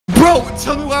Bro,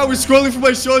 tell me why I was scrolling through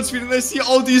my shorts feed and I see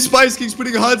all these Spice Kings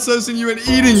putting hot sauce in you and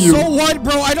eating you. So what,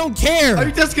 bro? I don't care. Are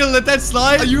you just gonna let that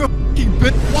slide? Are you a fucking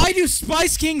bitch? Why do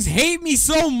Spice Kings hate me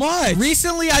so much?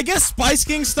 Recently, I guess Spice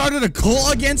Kings started a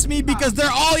cult against me because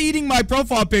they're all eating my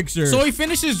profile picture. So he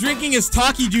finishes drinking his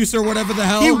Taki juice or whatever the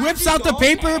hell. He whips out the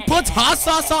paper, puts hot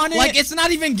sauce on it. Like it's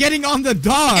not even getting on the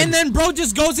dog. And then bro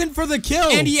just goes in for the kill.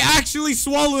 And he actually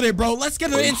swallowed it, bro. Let's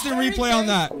get an instant replay on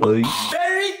that.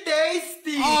 Very tasty.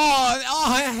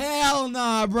 Oh, hell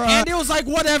nah, bro. And it was like,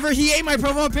 whatever. He ate my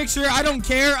profile picture. I don't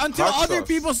care. Until other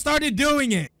people started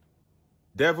doing it.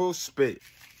 Devil spit.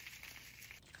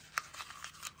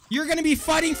 You're gonna be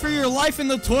fighting for your life in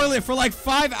the toilet for like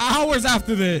 5 hours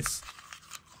after this.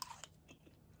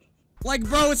 Like,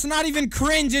 bro, it's not even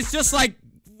cringe. It's just like,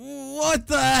 what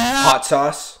the hell? Hot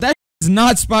sauce. That is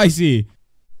not spicy.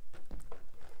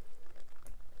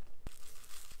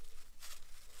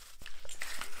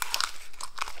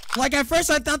 Like, at first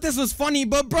I thought this was funny,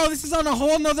 but bro, this is on a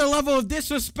whole nother level of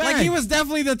disrespect. Like, he was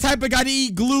definitely the type of guy to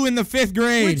eat glue in the 5th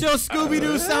grade. With your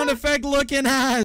Scooby-Doo sound effect looking ass.